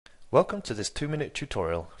Welcome to this 2-minute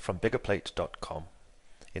tutorial from Biggerplate.com.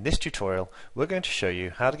 In this tutorial, we're going to show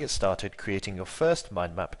you how to get started creating your first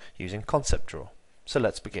mind map using ConceptDraw. So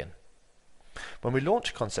let's begin. When we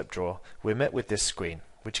launch ConceptDraw, we're met with this screen,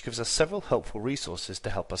 which gives us several helpful resources to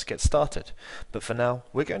help us get started. But for now,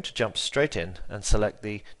 we're going to jump straight in and select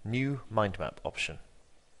the New Mind Map option.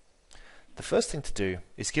 The first thing to do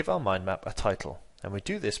is give our mind map a title, and we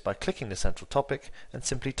do this by clicking the central topic and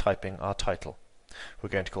simply typing our title. We're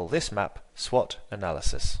going to call this map SWOT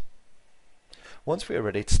Analysis. Once we are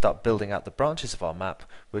ready to start building out the branches of our map,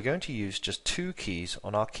 we're going to use just two keys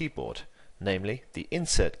on our keyboard, namely the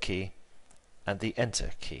Insert key and the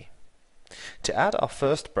Enter key. To add our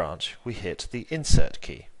first branch, we hit the Insert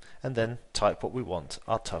key and then type what we want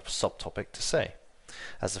our subtopic to say.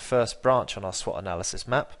 As the first branch on our SWOT Analysis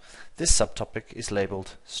map, this subtopic is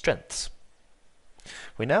labeled Strengths.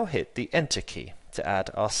 We now hit the Enter key to add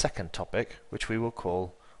our second topic, which we will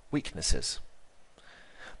call Weaknesses.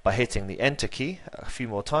 By hitting the Enter key a few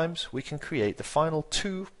more times, we can create the final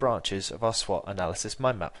two branches of our SWOT Analysis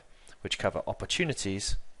mind map, which cover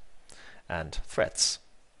opportunities and threats.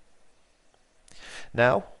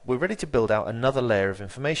 Now we're ready to build out another layer of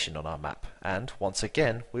information on our map, and once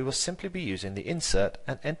again we will simply be using the Insert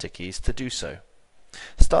and Enter keys to do so.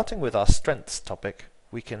 Starting with our Strengths topic,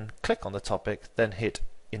 we can click on the topic, then hit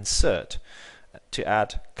Insert to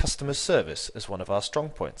add Customer Service as one of our strong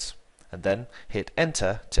points, and then hit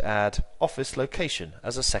Enter to add Office Location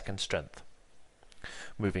as a second strength.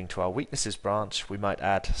 Moving to our Weaknesses branch, we might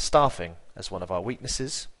add Staffing as one of our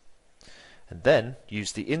weaknesses, and then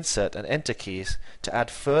use the Insert and Enter keys to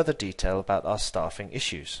add further detail about our staffing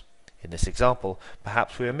issues. In this example,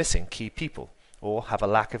 perhaps we are missing key people or have a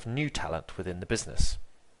lack of new talent within the business.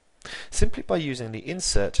 Simply by using the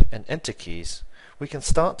Insert and Enter keys, we can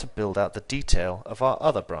start to build out the detail of our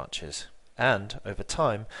other branches and, over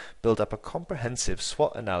time, build up a comprehensive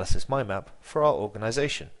SWOT analysis mind map for our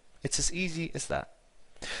organization. It's as easy as that.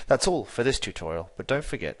 That's all for this tutorial, but don't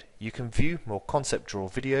forget, you can view more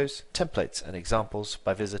ConceptDraw videos, templates and examples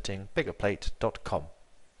by visiting Biggerplate.com.